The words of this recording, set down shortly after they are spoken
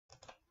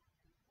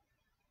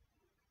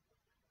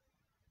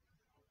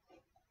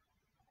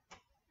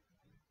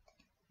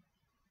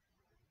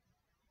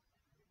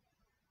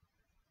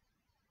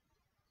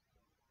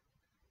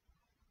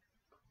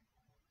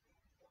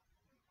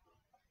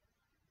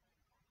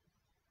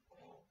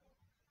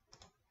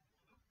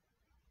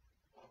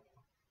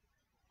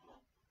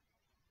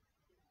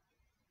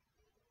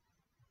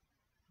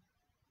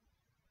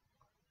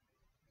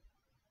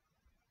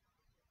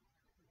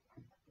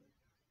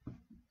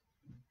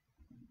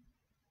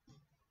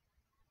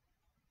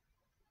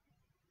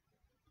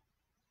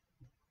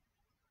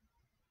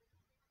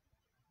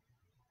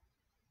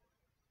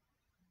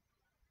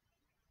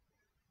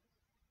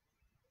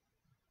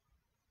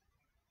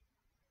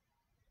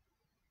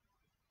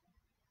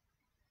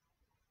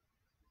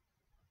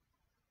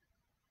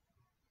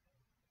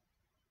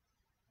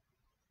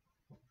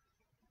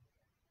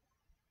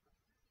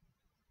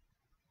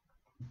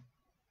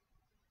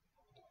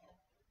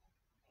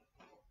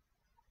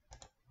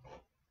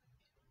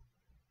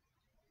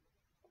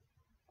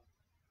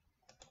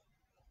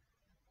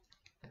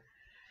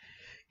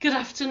Good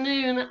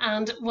afternoon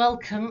and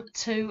welcome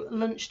to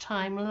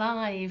Lunchtime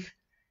Live.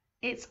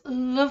 It's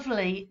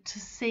lovely to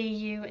see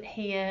you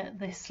here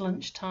this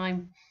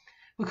lunchtime.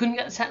 We couldn't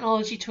get the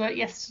technology to work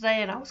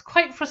yesterday and I was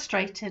quite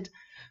frustrated,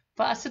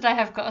 but today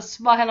I've got a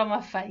smile on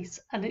my face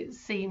and it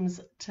seems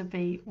to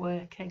be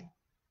working.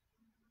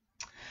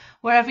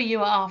 Wherever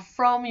you are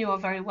from, you are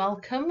very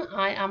welcome.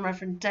 I am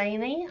Reverend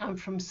Daney. I'm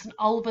from St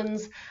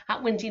Albans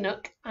at Windy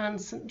Nook and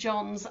St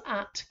John's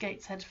at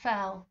Gateshead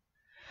Fell.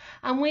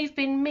 And we've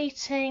been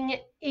meeting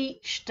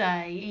each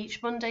day,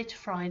 each Monday to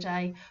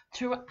Friday,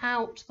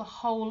 throughout the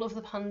whole of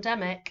the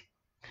pandemic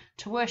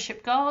to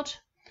worship God,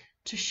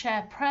 to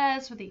share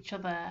prayers with each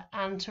other,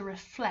 and to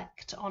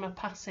reflect on a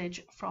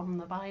passage from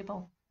the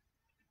Bible.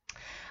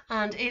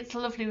 And it's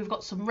lovely, we've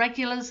got some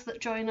regulars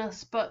that join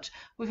us, but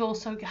we've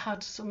also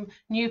had some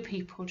new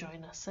people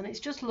join us. And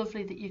it's just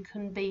lovely that you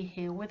can be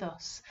here with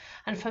us.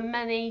 And for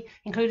many,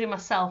 including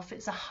myself,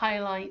 it's a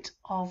highlight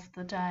of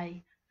the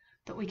day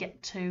that we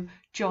get to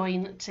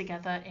join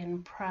together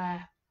in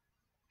prayer.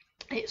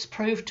 It's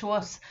proved to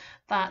us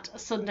that a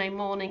Sunday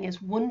morning is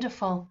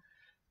wonderful,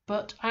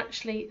 but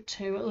actually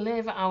to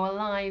live our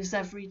lives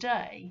every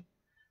day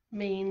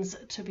means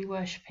to be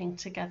worshipping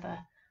together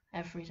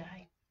every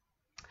day.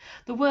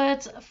 The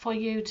words for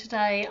you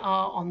today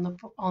are on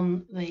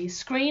the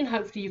screen.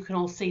 Hopefully you can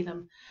all see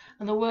them.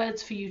 And the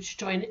words for you to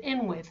join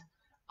in with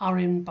are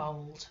in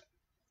bold.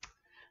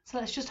 So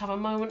let's just have a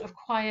moment of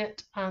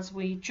quiet as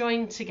we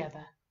join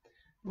together,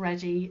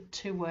 ready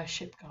to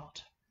worship God.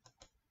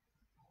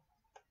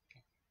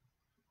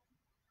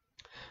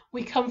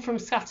 We come from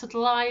scattered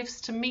lives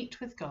to meet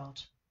with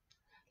God.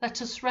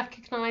 Let us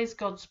recognise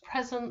God's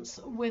presence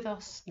with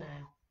us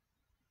now.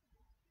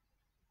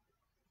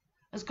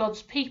 As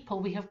God's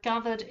people, we have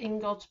gathered in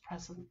God's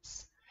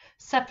presence,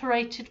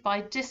 separated by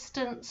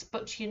distance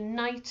but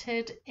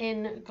united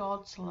in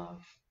God's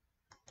love.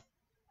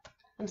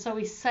 And so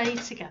we say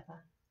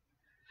together,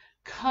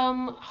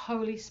 "Come,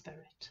 Holy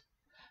Spirit,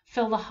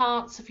 fill the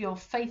hearts of your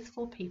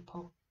faithful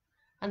people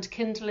and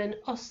kindle in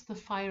us the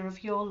fire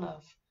of your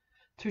love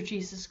through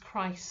Jesus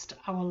Christ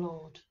our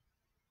Lord.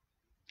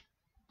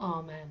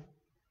 Amen."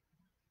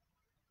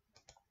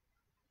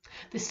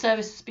 This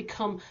service has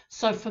become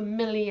so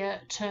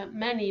familiar to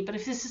many, but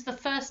if this is the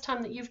first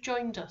time that you've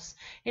joined us,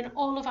 in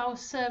all of our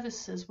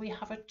services we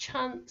have a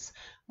chance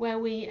where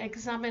we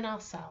examine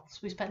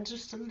ourselves. We spend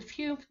just a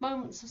few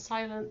moments of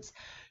silence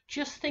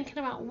just thinking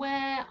about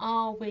where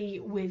are we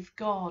with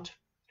God.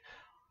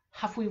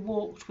 Have we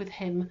walked with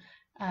him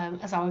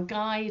as our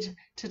guide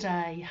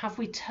today? Have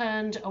we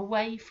turned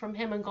away from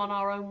him and gone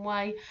our own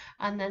way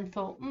and then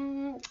thought,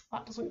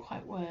 that doesn't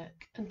quite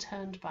work, and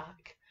turned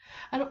back?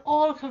 And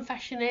all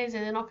confession is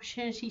an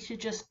opportunity to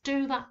just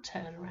do that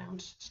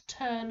turnaround, to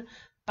turn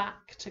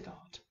back to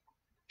God.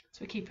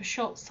 So we keep a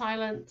short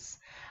silence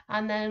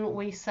and then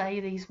we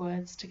say these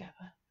words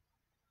together.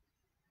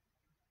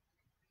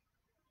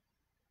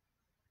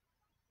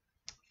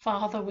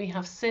 Father, we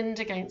have sinned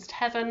against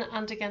heaven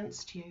and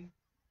against you.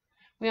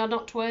 We are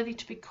not worthy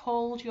to be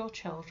called your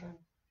children.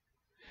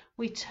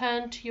 We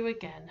turn to you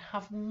again.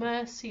 Have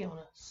mercy on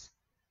us.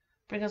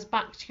 Bring us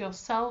back to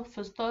yourself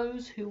as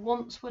those who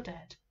once were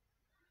dead,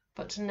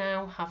 but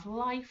now have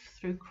life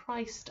through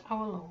Christ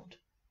our Lord.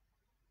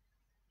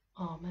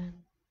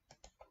 Amen.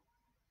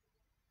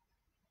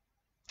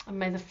 And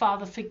may the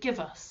Father forgive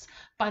us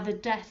by the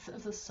death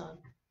of the Son,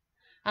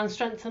 and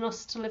strengthen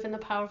us to live in the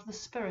power of the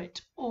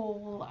Spirit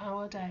all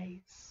our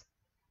days.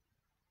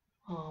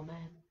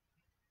 Amen.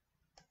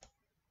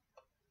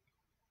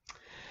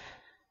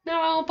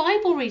 Now, our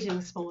Bible reading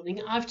this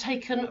morning I've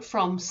taken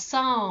from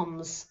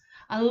Psalms.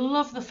 I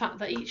love the fact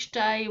that each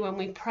day when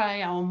we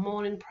pray our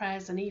morning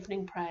prayers and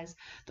evening prayers,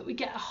 that we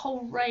get a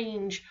whole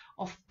range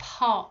of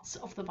parts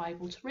of the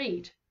Bible to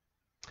read.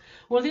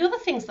 One of the other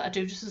things that I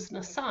do, just as an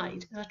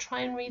aside, is I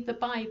try and read the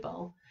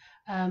Bible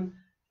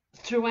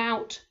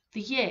throughout the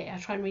year. I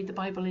try and read the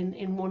Bible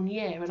in 1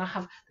 year, and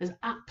there's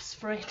apps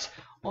for it,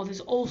 or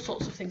there's all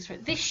sorts of things for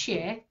it. This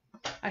year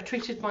I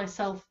treated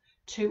myself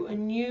to a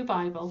new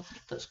Bible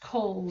that's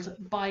called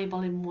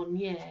Bible in 1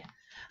 year,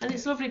 and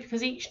it's lovely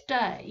because each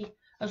day,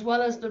 as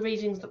well as the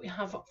readings that we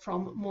have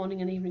from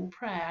morning and evening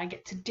prayer, I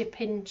get to dip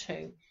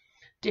into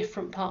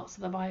different parts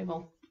of the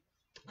Bible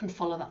and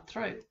follow that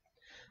through.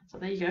 So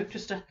there you go,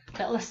 just a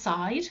little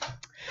aside.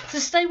 So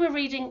today we're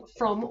reading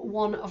from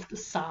one of the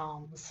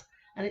Psalms,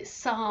 and it's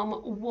Psalm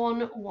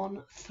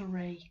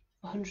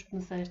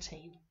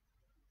 113.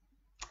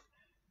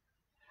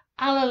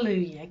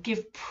 Alleluia,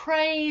 give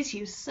praise,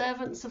 you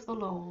servants of the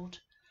Lord.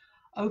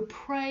 O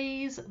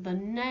praise the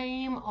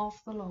name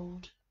of the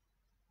Lord.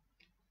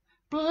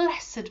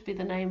 Blessed be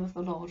the name of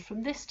the Lord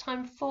from this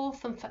time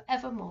forth and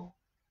forevermore.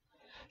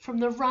 From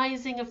the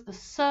rising of the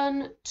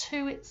sun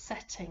to its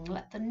setting,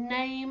 let the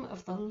name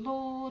of the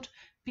Lord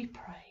be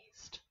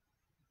praised.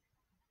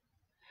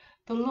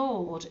 The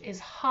Lord is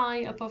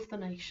high above the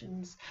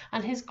nations,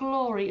 and his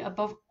glory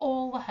above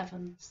all the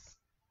heavens.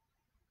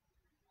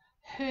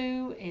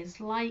 Who is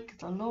like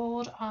the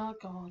Lord our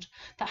God,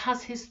 that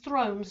has his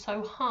throne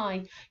so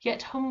high,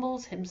 yet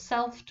humbles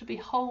himself to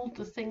behold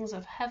the things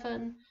of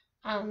heaven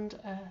and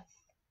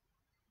earth?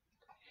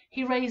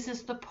 He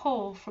raises the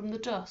poor from the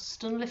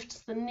dust and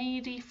lifts the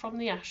needy from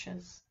the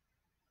ashes,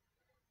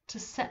 to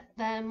set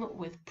them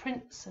with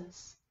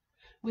princes,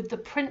 with the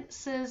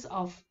princes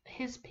of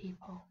his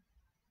people.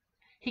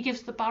 He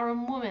gives the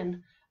barren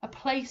woman a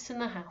place in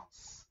the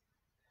house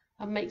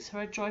and makes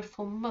her a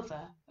joyful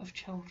mother of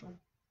children.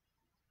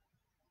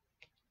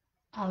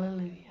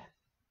 Alleluia.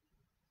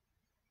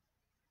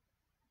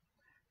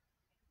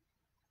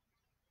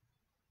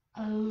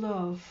 I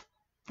love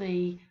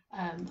the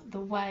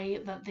way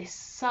that this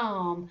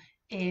psalm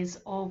is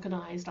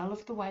organised. I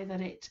love the way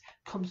that it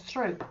comes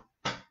through.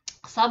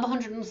 Psalm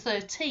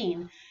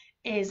 113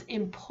 is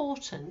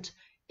important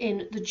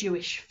in the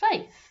Jewish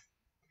faith.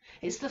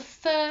 It's the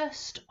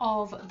first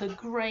of the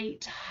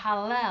great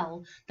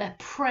Hallel, their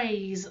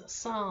praise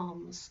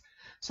psalms.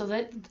 So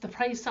the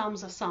praise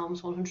psalms are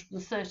Psalms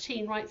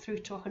 113 right through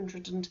to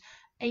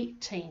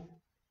 118.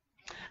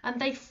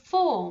 And they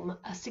form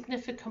a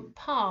significant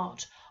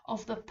part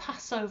of the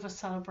Passover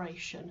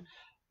celebration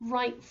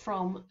right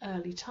from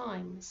early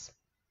times.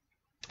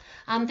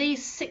 And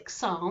these 6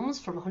 psalms,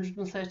 from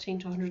 113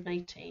 to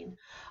 118,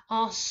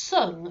 are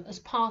sung as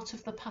part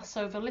of the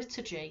Passover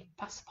liturgy,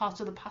 part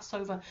of the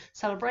Passover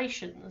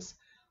celebrations,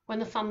 when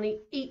the family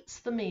eats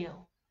the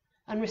meal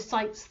and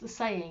recites the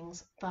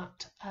sayings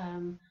that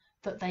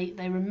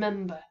they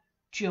remember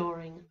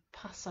during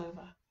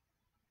Passover.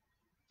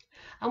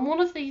 And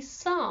one of these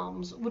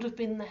psalms would have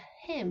been the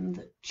hymn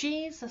that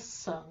Jesus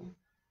sung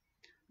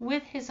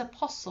with his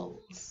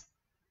apostles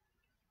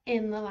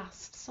in the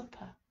Last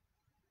Supper.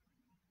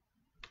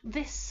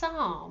 This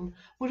psalm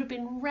would have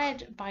been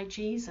read by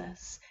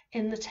Jesus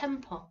in the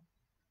temple.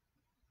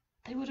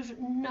 They would have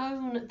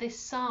known this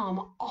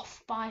psalm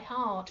off by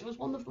heart. It was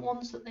one of the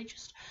ones that they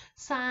just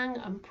sang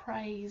and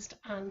praised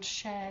and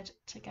shared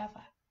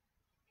together.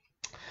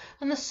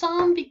 And the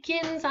psalm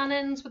begins and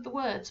ends with the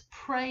words,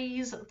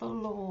 "Praise the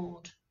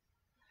Lord.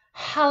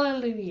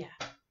 Hallelujah.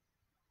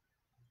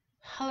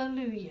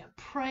 Hallelujah.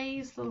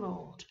 Praise the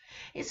Lord."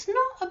 It's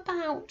not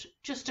about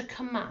just a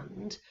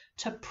command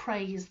to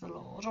praise the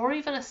Lord, or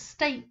even a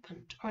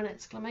statement or an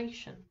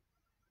exclamation.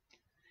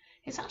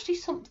 It's actually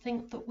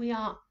something that we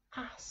are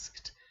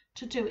asked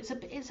to do. It's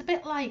a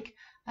bit like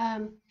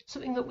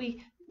something that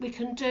we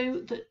can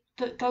do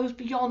that goes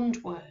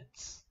beyond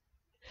words.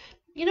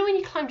 You know, when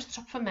you climb to the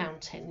top of a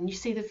mountain and you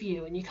see the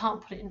view and you can't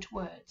put it into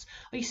words,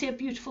 or you see a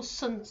beautiful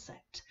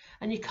sunset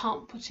and you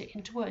can't put it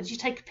into words. You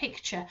take a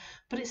picture,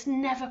 but it's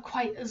never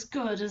quite as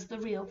good as the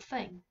real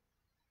thing.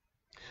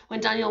 When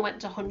Daniel went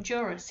to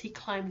Honduras, he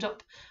climbed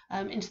up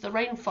into the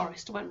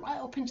rainforest and went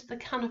right up into the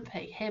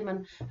canopy, him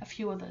and a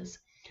few others.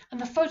 And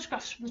the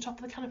photographs from the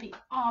top of the canopy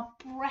are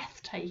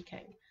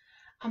breathtaking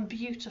and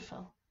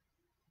beautiful.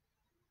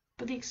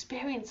 But the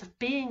experience of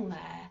being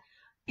there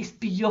is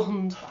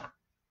beyond that.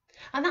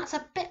 And that's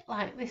a bit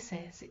like this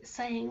is. It's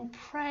saying,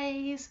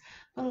 praise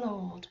the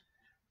Lord.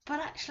 But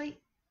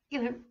actually,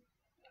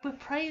 we're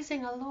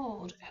praising a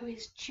Lord who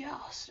is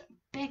just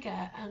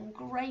bigger and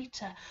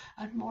greater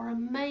and more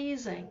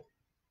amazing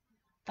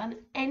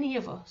than any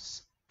of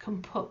us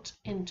can put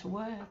into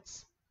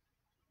words.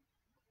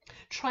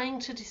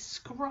 Trying to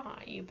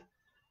describe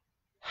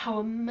how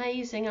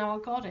amazing our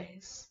God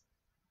is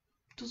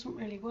doesn't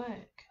really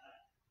work.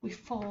 We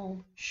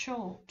fall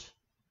short.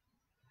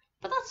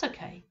 But that's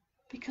okay,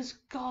 because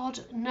God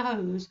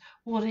knows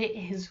what it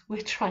is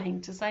we're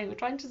trying to say. We're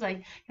trying to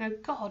say,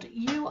 God,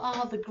 you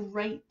are the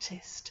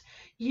greatest.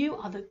 You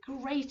are the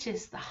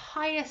greatest, the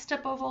highest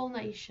above all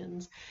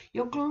nations.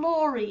 Your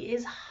glory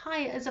is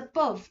high as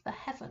above the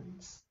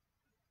heavens.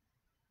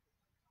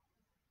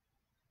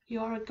 You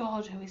are a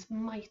God who is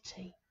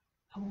mighty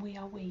and we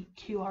are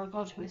weak. You are a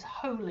God who is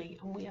holy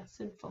and we are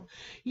sinful.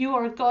 You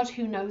are a God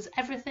who knows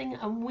everything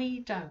and we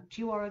don't.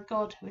 You are a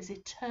God who is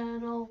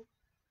eternal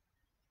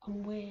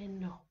and we're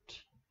not.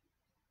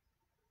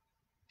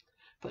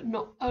 But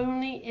not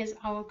only is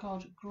our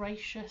God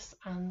gracious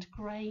and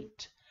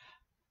great,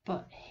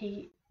 but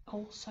he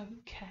also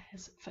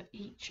cares for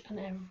each and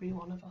every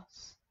one of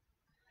us.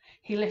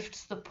 He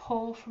lifts the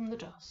poor from the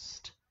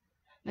dust,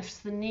 lifts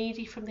the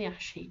needy from the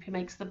ash heap. He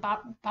makes the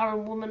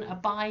barren woman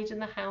abide in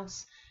the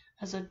house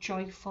as a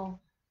joyful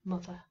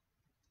mother.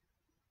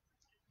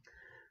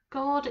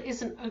 God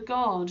isn't a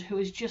God who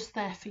is just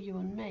there for you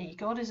and me.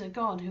 God is a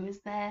God who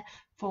is there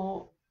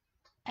for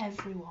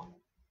everyone.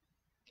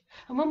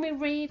 And when we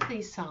read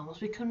these psalms,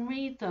 we can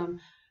read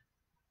them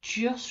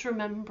just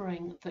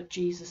remembering that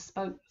Jesus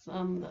spoke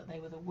them, that they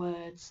were the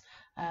words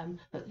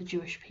that the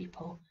Jewish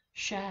people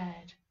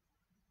shared.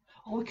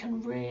 Or we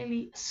can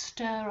really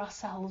stir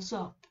ourselves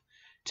up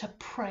to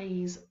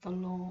praise the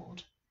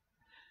Lord,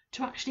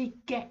 to actually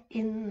get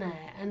in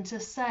there and to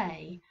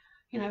say,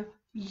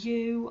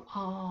 you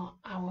are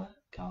our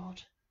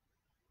God.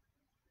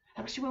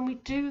 And actually when we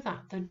do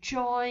that, the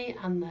joy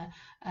and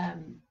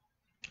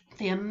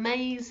the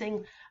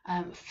amazing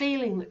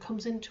feeling that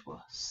comes into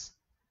us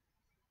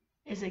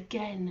is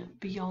again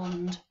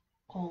beyond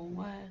all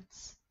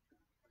words.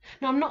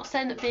 Now, I'm not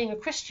saying that being a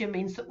Christian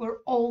means that we're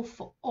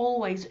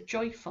always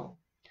joyful.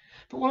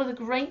 But one of the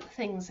great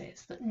things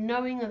is that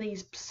knowing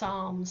these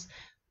Psalms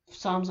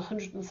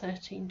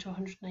 113 to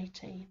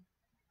 118,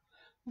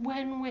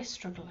 when we're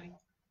struggling,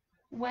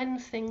 when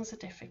things are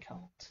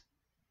difficult,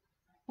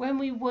 when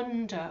we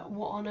wonder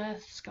what on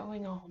earth's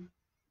going on,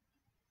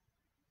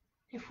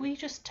 if we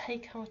just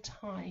take our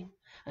time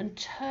and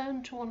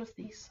turn to one of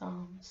these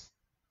Psalms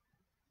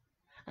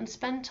and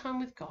spend time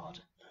with God,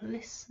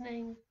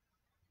 listening,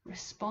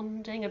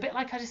 responding, a bit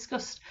like I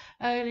discussed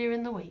earlier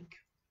in the week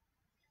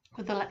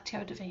with the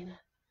Lectio Divina,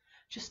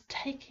 just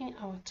taking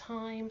our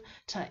time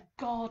to let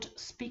God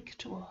speak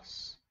to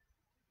us,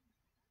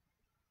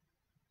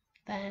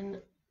 then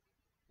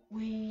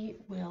we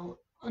will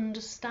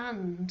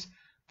understand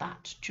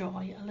that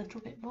joy a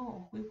little bit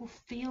more. We will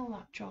feel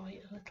that joy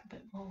a little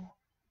bit more.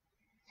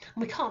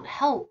 And we can't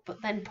help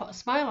but then put a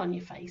smile on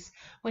your face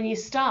when you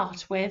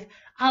start with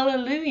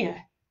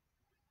Alleluia.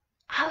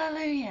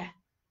 Alleluia.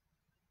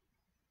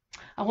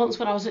 And once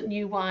when I was at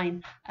New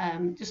Wine,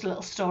 just a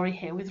little story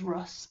here with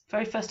Russ,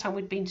 very first time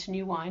we'd been to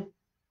New Wine,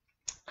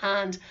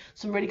 and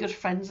some really good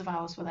friends of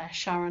ours were there,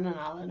 Sharon and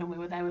Alan, and we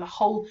were there with a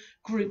whole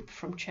group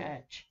from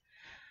church.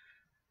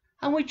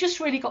 And we just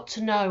really got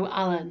to know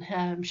Alan.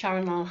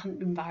 Sharon and Alan hadn't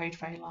been married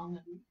very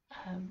long.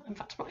 And, in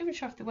fact, I'm not even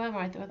sure if they were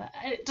married. They were there.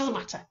 It doesn't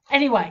matter.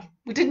 Anyway,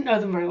 we didn't know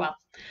them very well.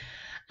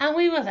 And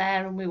we were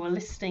there and we were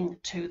listening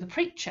to the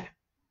preacher.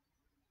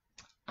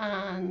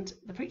 And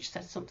the preacher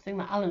said something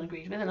that Alan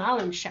agreed with, and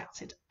Alan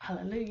shouted,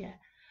 Hallelujah.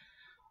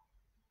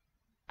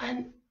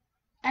 And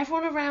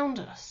everyone around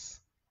us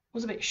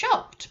was a bit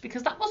shocked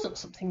because that wasn't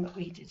something that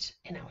we did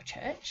in our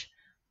church,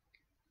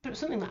 but it was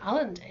something that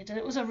Alan did, and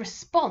it was a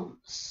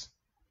response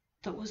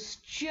that was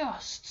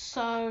just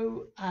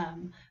so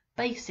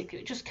basic.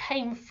 It just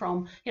came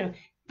from,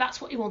 that's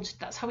what he wanted,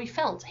 that's how he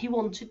felt. He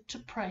wanted to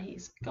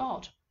praise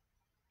God.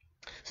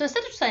 So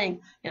instead of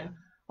saying,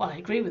 well, I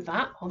agree with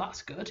that, or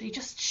that's good, he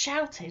just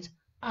shouted,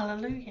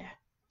 Alleluia.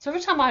 So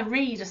every time I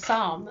read a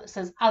psalm that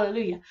says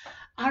Alleluia,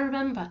 I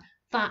remember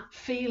that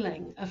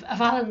feeling of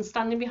Alan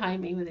standing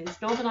behind me with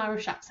his Northern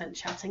Irish accent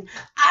shouting,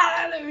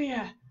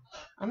 Alleluia!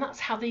 And that's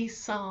how these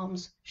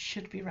psalms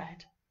should be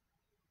read.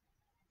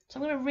 So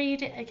I'm going to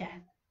read it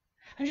again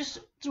and just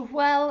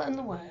dwell in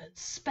the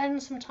words,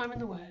 spend some time in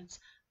the words,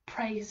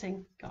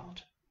 praising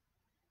God.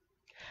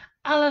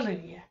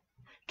 Alleluia!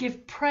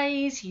 Give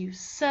praise, you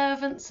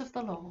servants of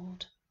the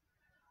Lord.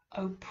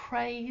 Oh,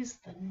 praise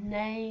the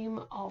name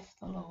of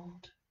the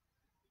Lord.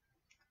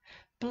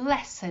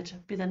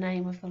 Blessed be the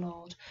name of the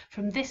Lord,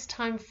 from this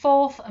time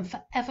forth and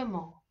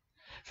forevermore.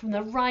 From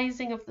the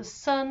rising of the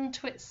sun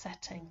to its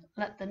setting,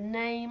 let the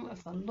name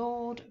of the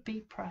Lord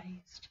be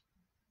praised.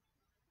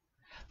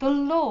 The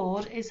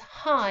Lord is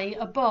high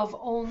above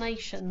all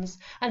nations,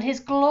 and his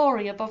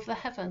glory above the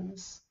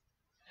heavens.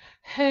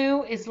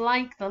 Who is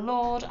like the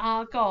Lord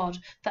our God,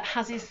 that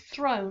has his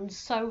throne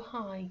so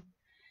high,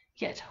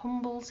 yet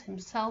humbles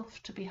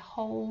himself to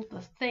behold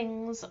the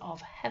things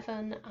of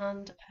heaven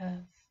and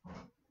earth?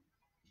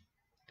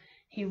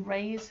 He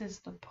raises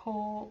the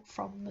poor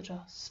from the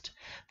dust,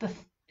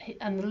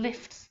 and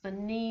lifts the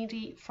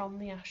needy from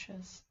the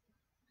ashes,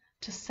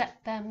 to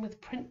set them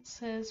with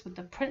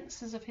the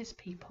princes of his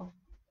people.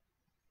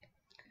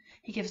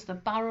 He gives the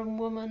barren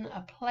woman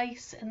a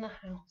place in the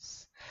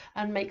house,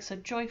 and makes her a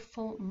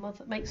joyful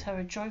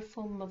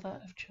mother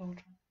of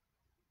children.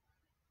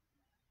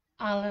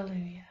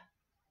 Alleluia.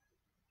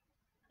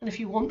 And if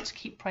you want to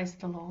keep praising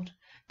the Lord,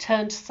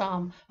 turn to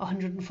Psalm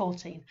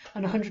 114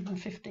 and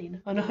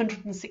 115 and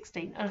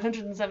 116 and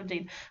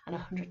 117 and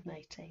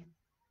 118.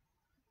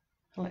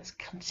 And let's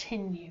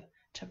continue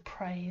to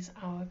praise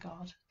our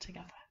God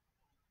together.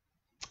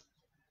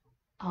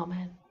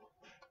 Amen.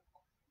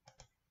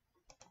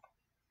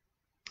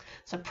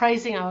 So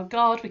praising our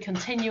God, we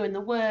continue in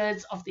the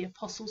words of the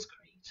Apostles'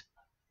 Creed.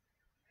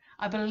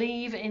 I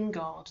believe in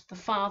God, the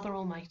Father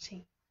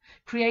Almighty,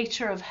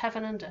 creator of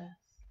heaven and earth.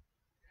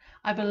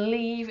 I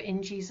believe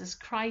in Jesus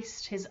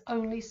Christ, his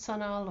only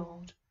Son, our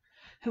Lord,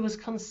 who was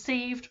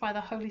conceived by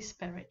the Holy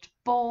Spirit,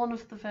 born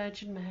of the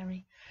Virgin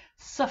Mary,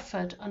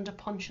 suffered under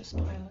Pontius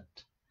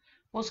Pilate,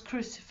 was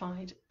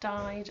crucified,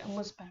 died, and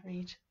was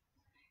buried.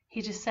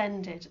 He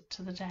descended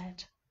to the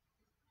dead.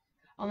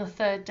 On the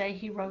third day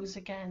he rose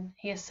again.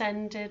 He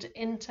ascended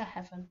into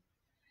heaven.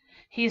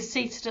 He is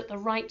seated at the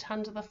right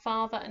hand of the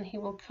Father, and he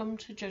will come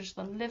to judge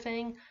the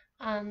living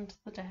and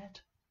the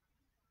dead.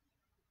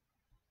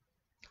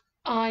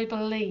 I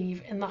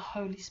believe in the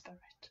Holy Spirit,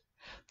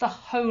 the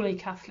Holy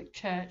Catholic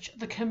Church,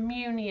 the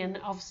communion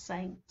of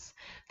saints,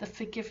 the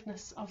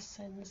forgiveness of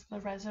sins, the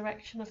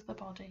resurrection of the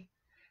body,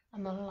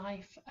 and the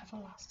life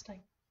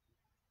everlasting.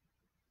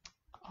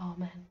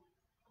 Amen.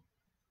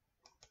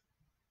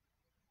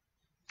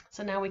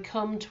 So now we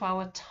come to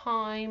our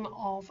time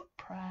of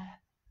prayer.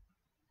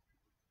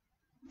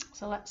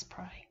 So let's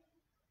pray.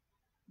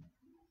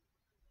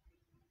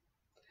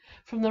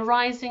 From the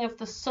rising of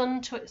the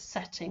sun to its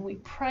setting, we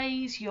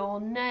praise your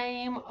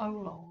name, O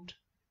Lord.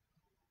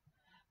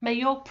 May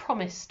your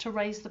promise to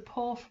raise the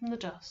poor from the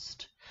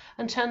dust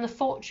and turn the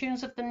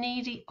fortunes of the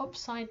needy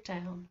upside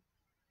down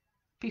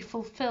be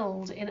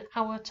fulfilled in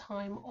our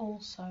time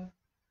also,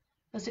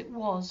 as it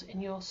was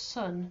in your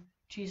Son,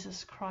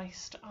 Jesus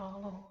Christ our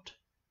Lord.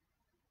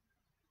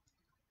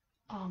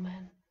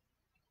 Amen.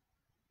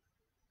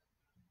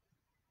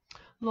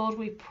 Lord,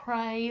 we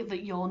pray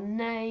that your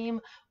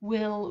name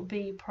will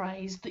be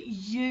praised, that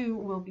you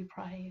will be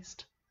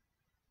praised.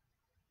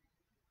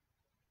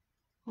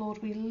 Lord,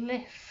 we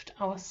lift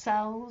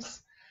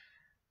ourselves,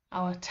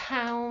 our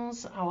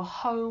towns, our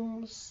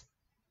homes,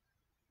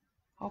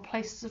 our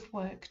places of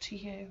work to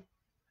you.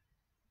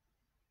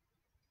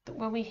 That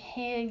when we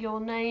hear your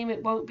name,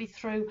 it won't be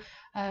through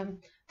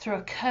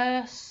a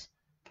curse,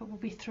 but will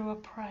be through a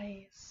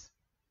praise.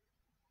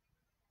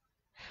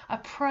 I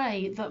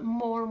pray that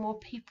more and more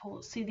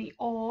people see the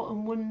awe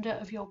and wonder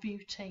of your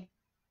beauty.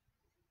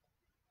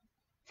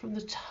 From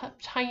the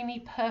tiny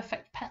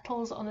perfect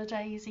petals on a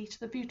daisy to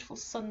the beautiful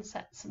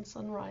sunsets and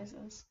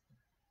sunrises.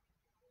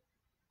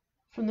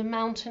 From the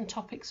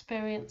mountaintop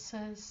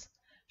experiences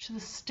to the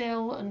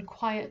still and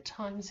quiet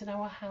times in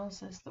our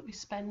houses that we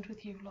spend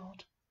with you,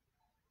 Lord.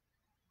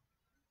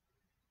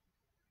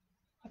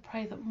 I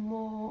pray that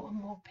more and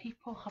more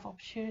people have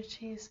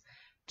opportunities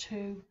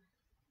to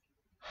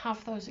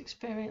have those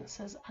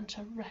experiences and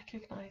to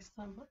recognize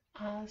them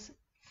as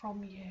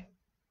from you.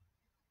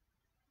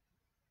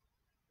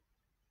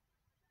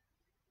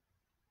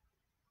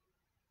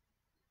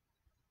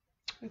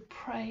 We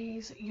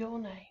praise your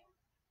name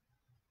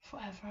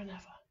forever and ever.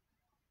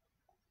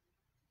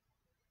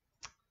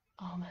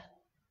 Amen.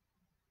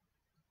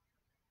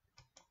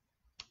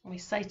 And we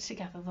say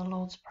together the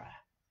Lord's Prayer,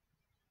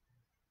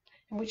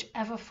 in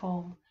whichever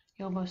form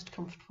you're most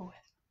comfortable with.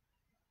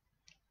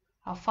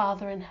 Our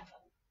Father in heaven,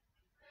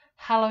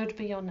 hallowed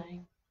be your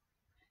name.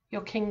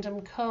 Your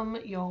kingdom come,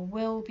 your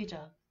will be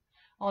done,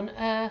 on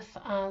earth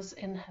as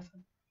in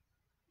heaven.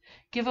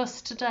 Give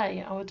us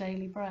today our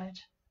daily bread.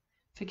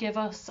 Forgive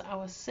us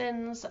our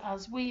sins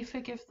as we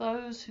forgive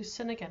those who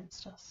sin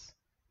against us.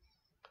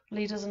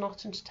 Lead us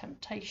not into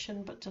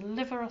temptation, but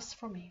deliver us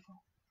from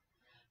evil.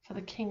 For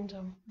the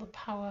kingdom, the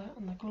power,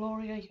 and the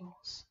glory are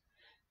yours,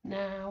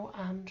 now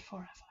and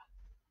forever.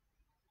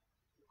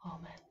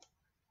 Amen.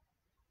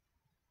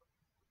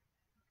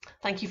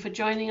 Thank you for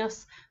joining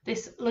us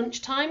this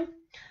lunchtime.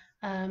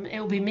 It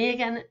will be me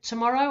again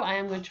tomorrow. I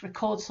am going to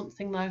record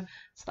something though,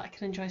 so that I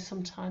can enjoy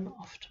some time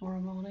off tomorrow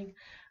morning.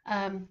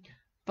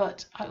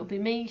 But it will be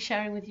me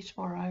sharing with you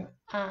tomorrow,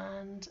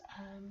 and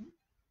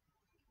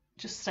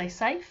just stay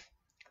safe,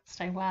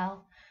 stay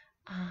well,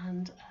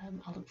 and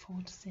I look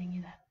forward to seeing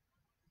you then.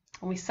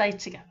 And we say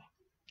together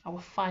our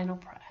final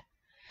prayer.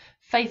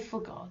 Faithful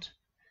God,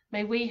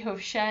 may we who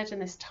have shared in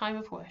this time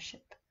of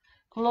worship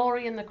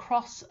glory in the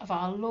cross of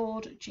our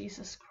Lord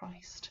Jesus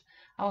Christ,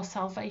 our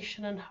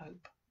salvation and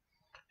hope,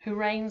 who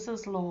reigns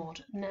as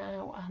Lord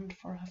now and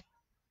forever.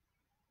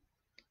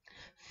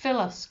 Fill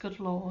us, good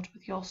Lord,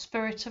 with your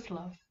spirit of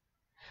love,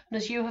 and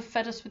as you have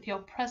fed us with your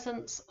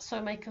presence, so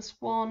make us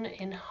one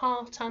in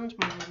heart and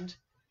mind,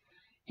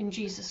 in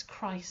Jesus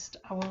Christ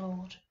our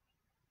Lord.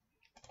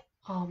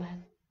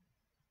 Amen.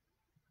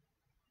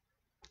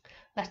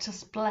 Let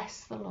us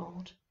bless the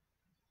Lord.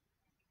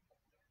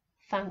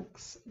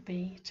 Thanks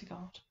be to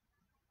God.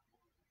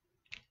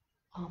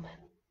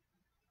 Amen.